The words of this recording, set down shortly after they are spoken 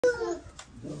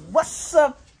What's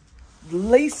up,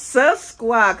 Lisa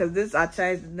Squad? Because this, I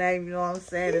changed the name, you know what I'm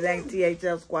saying? It ain't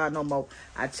THL Squad no more.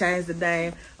 I changed the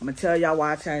name. I'm going to tell y'all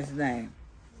why I changed the name.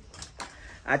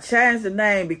 I changed the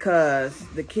name because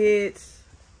the kids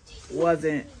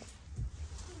wasn't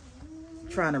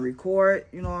trying to record,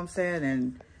 you know what I'm saying,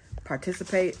 and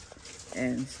participate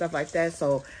and stuff like that.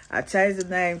 So I changed the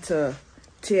name to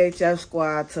THF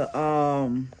Squad to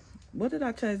what did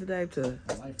I change the name to?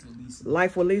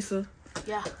 Life with Lisa.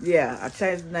 Yeah, I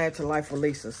changed the name to Life with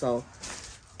Lisa. So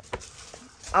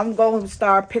I'm going to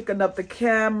start picking up the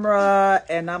camera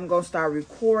and I'm going to start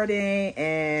recording,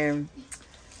 and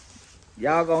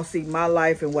y'all going to see my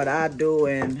life and what I do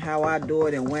and how I do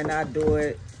it and when I do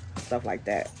it, stuff like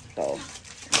that. So,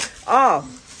 oh,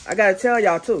 I got to tell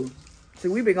y'all too. See,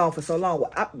 we've been gone for so long.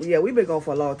 Yeah, we've been gone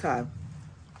for a long time.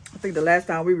 I think the last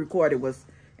time we recorded was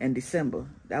in December.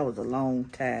 That was a long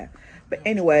time. But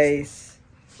anyways,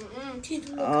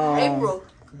 April.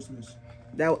 Christmas.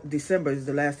 That December is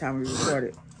the last time we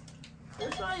recorded.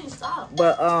 That's why you stop.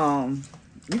 But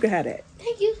you can have that.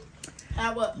 Thank you.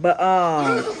 Have what? But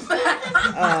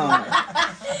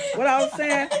what I was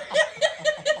saying?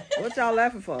 What y'all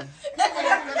laughing for?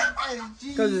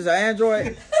 Because it's an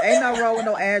Android. Ain't nothing wrong with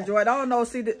no Android. I don't know.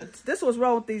 See, this what's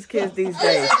wrong with these kids these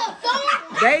days.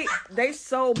 They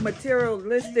so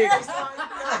materialistic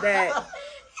that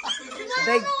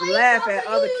they laugh at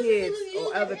other kids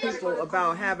or other people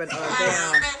about having a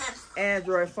damn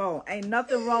Android phone. Ain't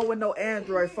nothing wrong with no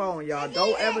Android phone, y'all.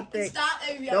 Don't ever think.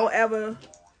 Don't ever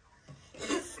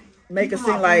make it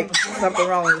seem like something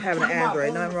wrong with having an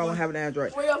Android. Nothing wrong with having an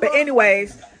Android. But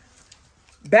anyways,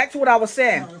 back to what I was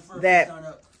saying. That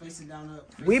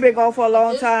we've been gone for a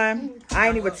long time. I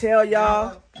ain't even tell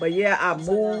y'all. But yeah, I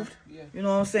moved. You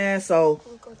know what I'm saying? So,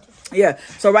 yeah.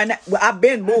 So right now, well, I've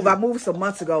been moved. I moved some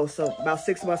months ago. So about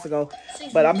 6 months ago.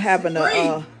 But I'm having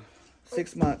a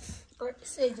 6 months.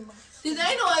 6 months. See,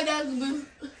 they know like that's been.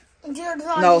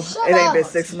 No, it ain't been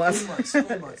 6 months.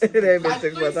 It ain't been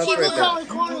 6 months.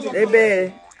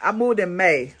 I moved in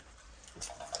May.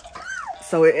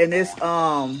 So and it's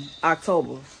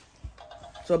October.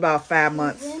 So about 5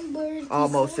 months.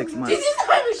 Almost 6 months. This is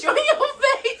not even showing your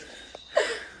face.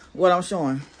 What I'm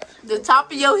showing? The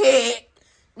top of your head.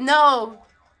 No.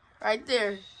 Right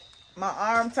there. My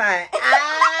arm tight.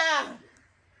 Ah!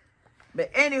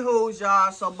 But anywho,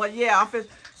 y'all. So but yeah,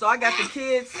 so I got the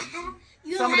kids.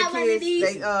 Some of the kids,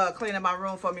 they cleaning my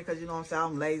room for me because, you know what I'm saying,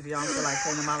 I'm lazy. I don't feel like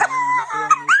cleaning my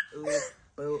room. You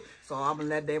feel me? So I'm going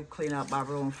to let them clean up my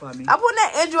room for me. I put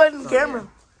that Android in the camera. Yeah.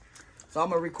 So I'm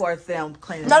going to record them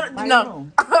cleaning my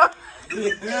room.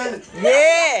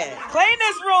 Yeah. Clean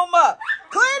this room up.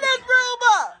 Clean this room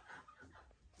up.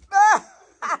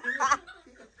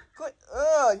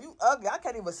 You ugly. I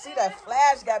can't even see that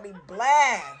flash. Got me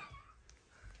blind.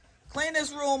 Clean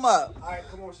this room up. All right,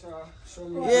 come on, Sean. Show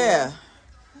me. Yeah.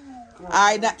 All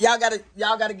right, now,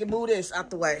 y'all gotta move this out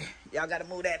the way. Y'all gotta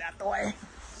move that out the way.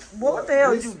 What the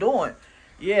hell is you doing?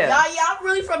 Yeah. Y'all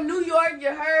really from New York? You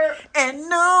heard? And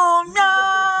New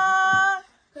York.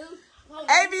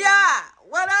 ABI,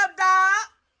 what up, dog?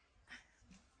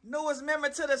 Newest member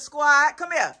to the squad.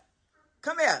 Come here.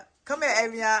 Come here,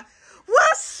 ABI.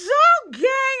 What's up,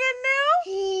 gang and new?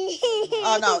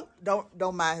 Oh no,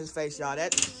 don't mind his face, y'all.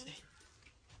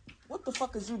 What the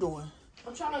fuck is you doing?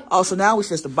 I'm trying to. Oh, so now we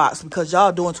fix the box because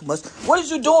y'all doing too much. What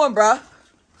is you doing, bruh?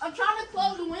 I'm trying to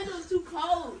close the window. It's too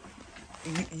cold.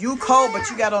 You cold, but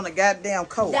you got on a goddamn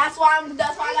coat. That's why I got it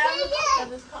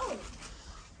because it's cold.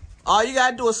 All you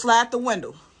gotta do is slide the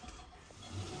window.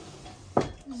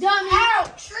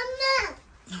 Ouch!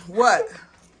 What?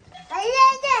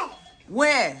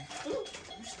 When? You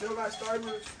still got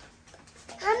Starburst?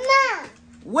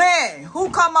 When? Who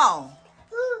come on?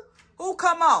 Who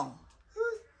come on?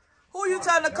 Who you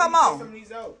telling to come on?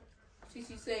 She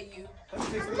said you.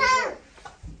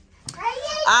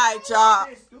 Alright, y'all.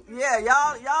 Yeah,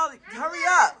 y'all hurry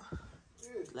up.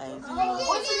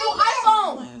 What's your new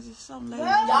iPhone?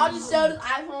 Y'all just sell this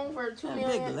iPhone for $2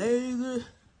 million. Big laser.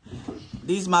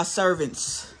 These my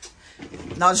servants.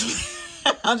 No,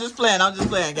 I'm just playing,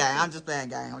 gang. I'm just playing.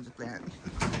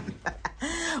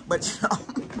 But you know,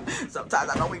 sometimes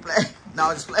I know we play. No,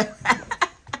 I'm just playing.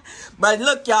 But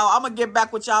look, y'all, I'm gonna get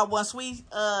back with y'all once we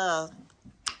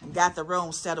got the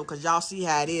room settled, because y'all see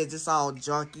how it is. It's all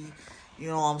junky. You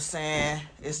know what I'm saying?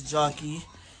 It's junky.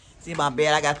 See my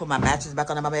bed? I gotta put my mattress back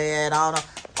on my bed. I don't know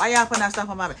why y'all putting that stuff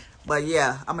on my bed. But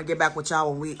yeah, I'm gonna get back with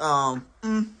y'all when we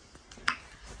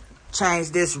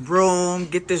change this room,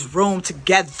 get this room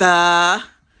together.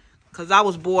 Cause I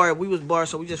was bored. We was bored,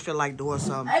 so we just feel like doing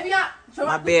something.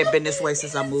 My bed been this way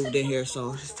since I moved in here,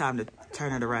 so it's time to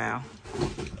turn it around.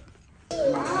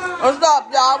 What's up,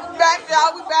 y'all? We back,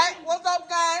 y'all. We back. What's up,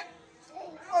 gang?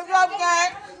 What's up,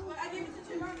 gang?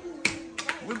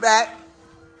 We back.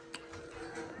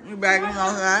 We back, you know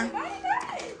what I'm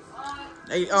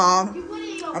saying? Hey, I'm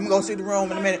gonna go see the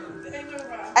room in a minute.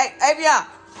 Hey, Avion.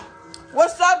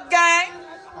 What's up, gang?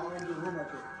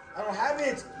 I don't have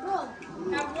it.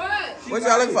 Have what? What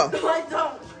y'all looking for? I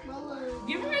don't.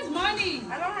 Give him his money.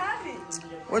 I don't have it.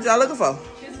 What y'all looking for?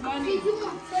 His money.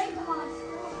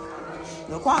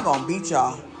 Laquan gonna beat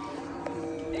y'all.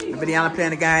 Vidiana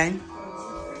playing the game.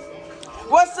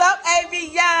 What's up,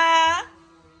 Avion? I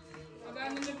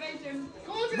got an innovation.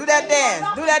 Do that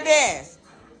dance. Do that dance.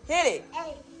 Hit it.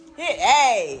 Hit.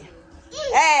 Hey.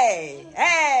 Hey.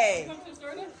 Hey. Come to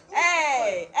Sterling?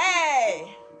 Hey.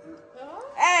 Hey.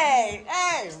 Hey.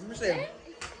 Hey. Let me see.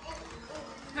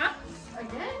 Huh?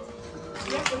 Again?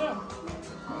 Yes or no?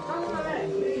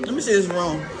 Let me see this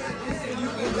room.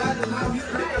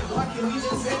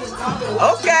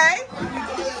 Okay.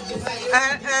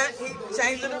 He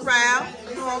changed it around.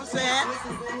 You know what I'm saying?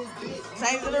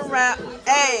 Changed it around.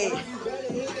 Hey.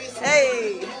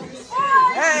 Hey.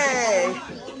 Hey.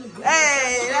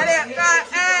 Hey. That cry.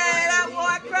 Hey. That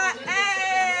boy cry.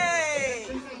 Hey.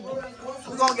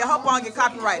 We're going to get hope on get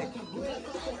copyrighted.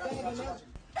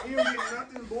 You don't get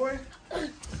nothing, boy.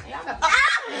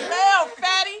 Hell,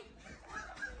 fatty.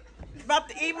 About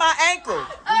to eat my ankle. You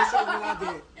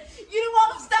You the one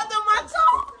who stepped on my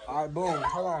toe? All right, boom.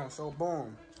 Hold on. So,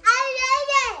 boom. Ay, yeah,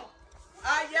 yeah.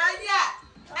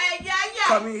 Hey, yeah, yeah.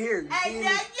 Come in here. Hey,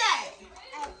 yeah,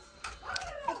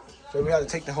 yeah. So, we had to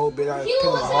take the whole bit out of the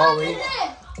hallway.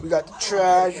 We got the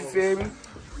trash, you feel me?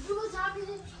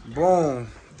 Boom.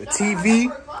 The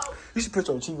TV. You should put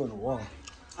your TV on the wall.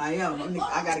 I am.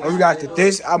 I gotta And we got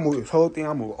this. I moved this whole thing.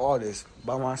 I moved all this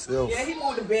by myself. Yeah, he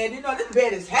moved the bed. You know, this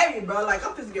bed is heavy, bro. Like,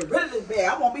 I'm just get rid of this bed.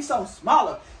 I won't be something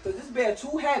smaller. Because this bed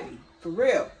too heavy. For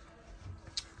real.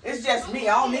 It's just me.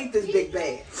 I don't need this big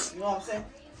bed. You know what I'm saying?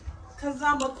 Because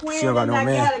I'm a queen She don't got and no I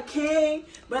man. got a king.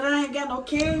 But I ain't got no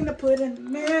king to put in the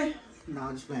man. No,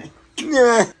 I'm just playing.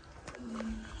 Yeah.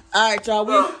 All right,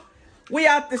 y'all. We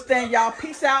out this thing, y'all.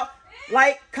 Peace out.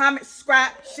 Like, comment,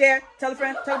 subscribe, share. Tell a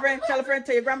friend, tell a friend, tell a friend,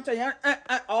 tell your grandma, tell your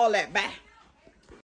all that. Bye.